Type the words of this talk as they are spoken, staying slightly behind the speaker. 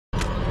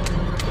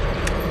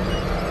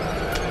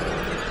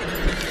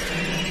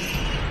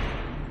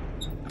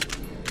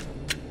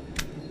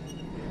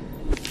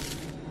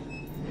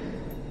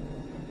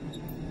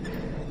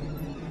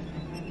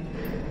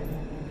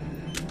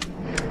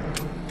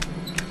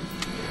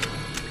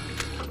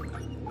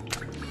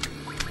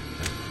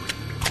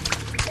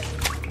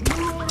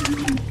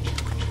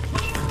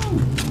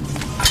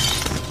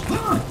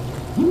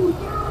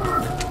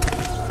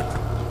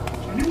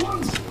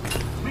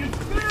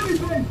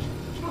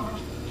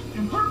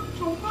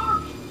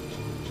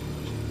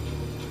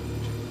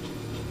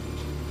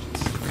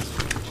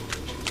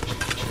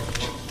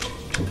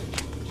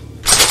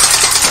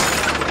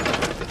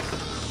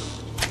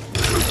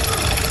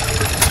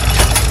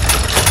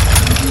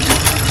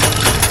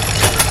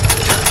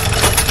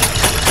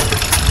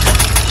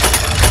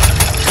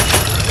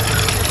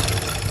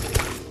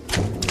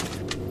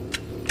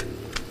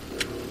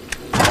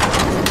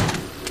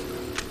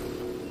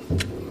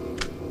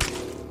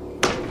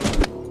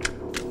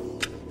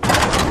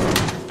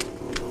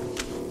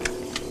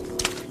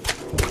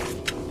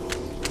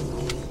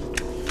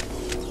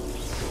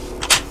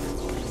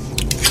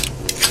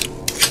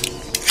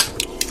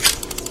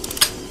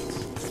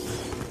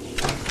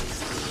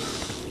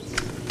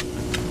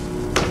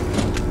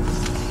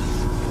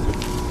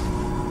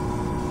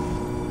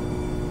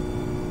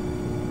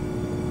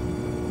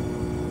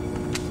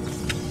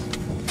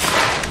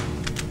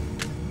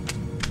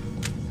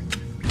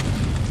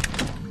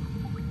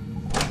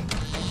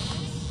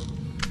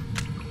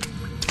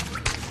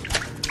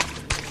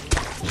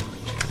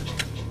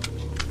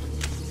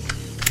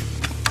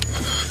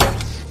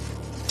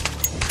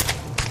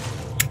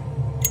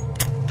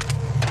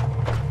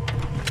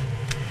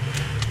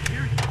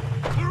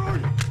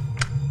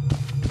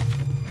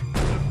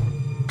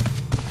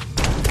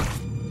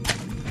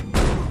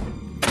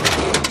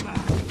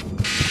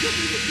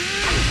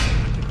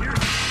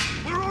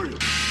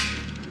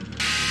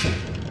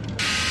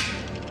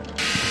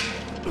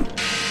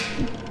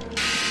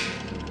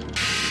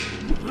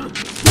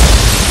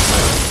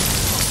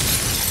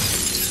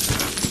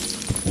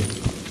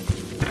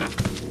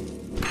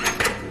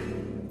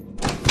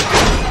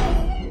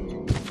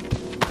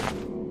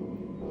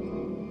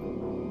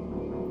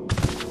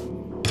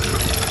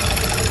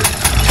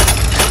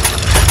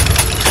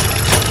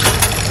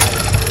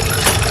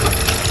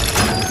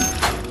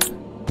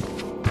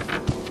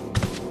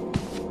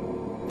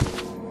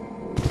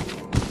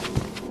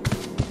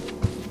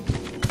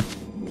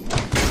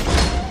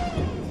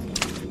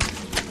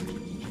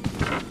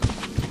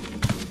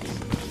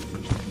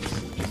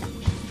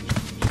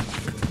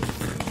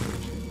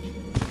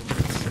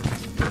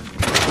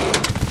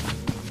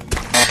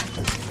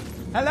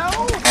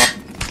Hello?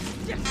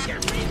 Just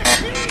give me the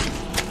key!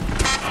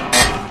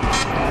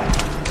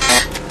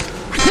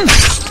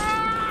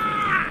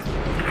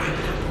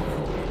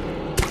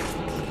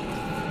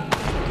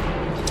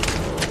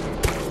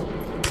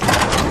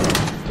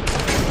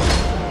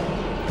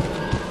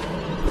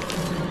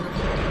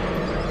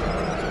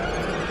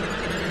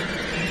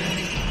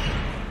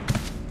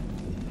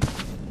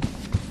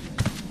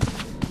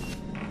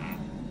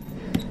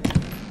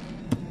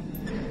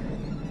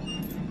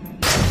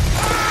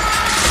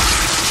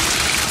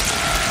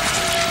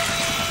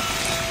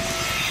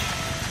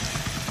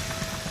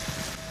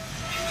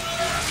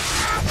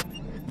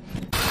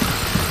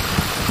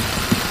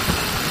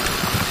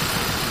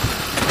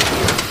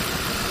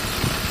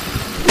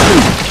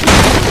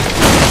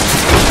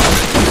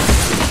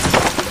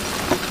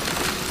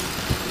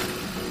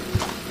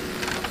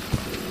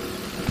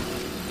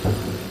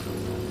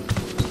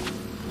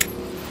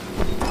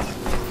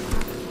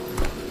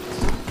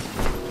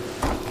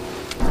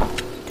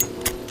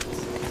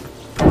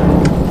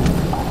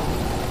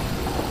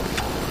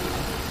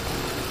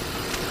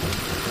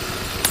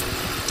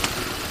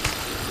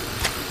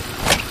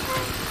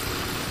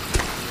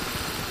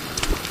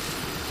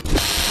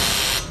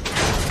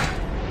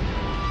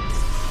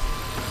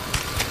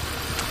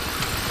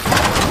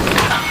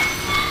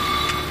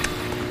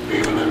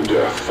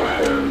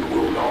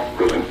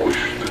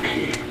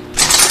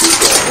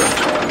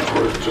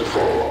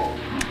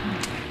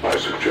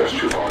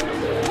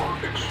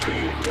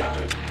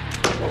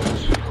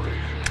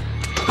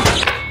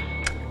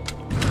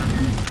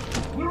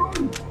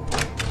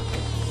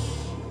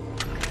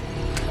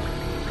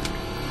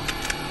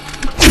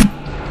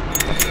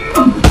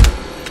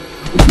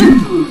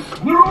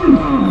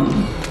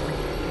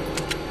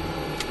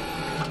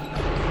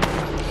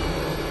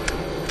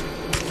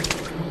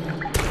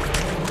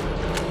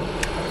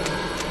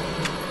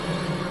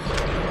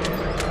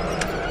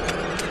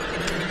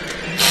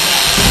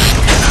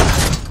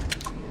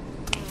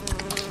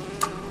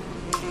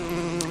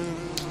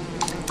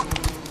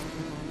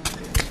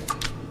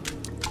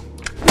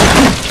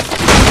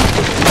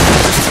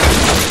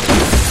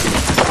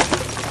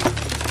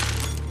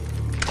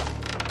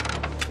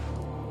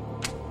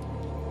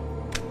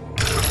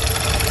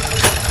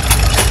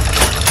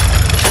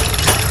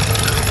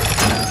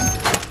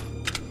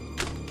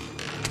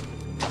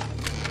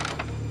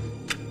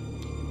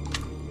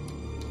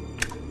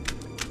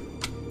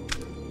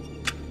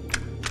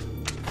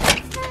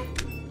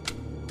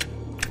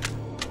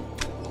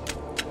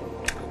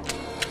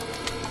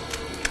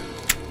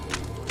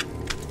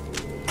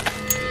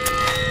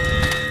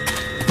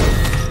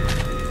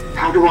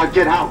 How do I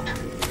get out?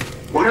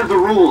 What are the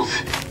rules?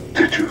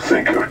 Did you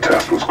think your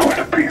test was going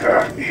to be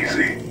that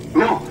easy?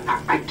 No,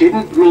 I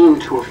didn't mean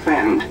to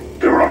offend.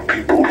 There are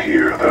people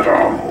here that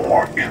are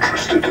more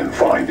interested in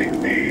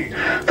finding me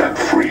than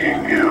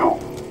freeing you.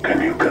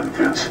 Can you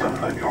convince them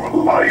that your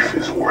life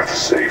is worth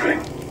saving?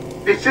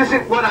 This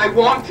isn't what I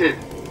wanted.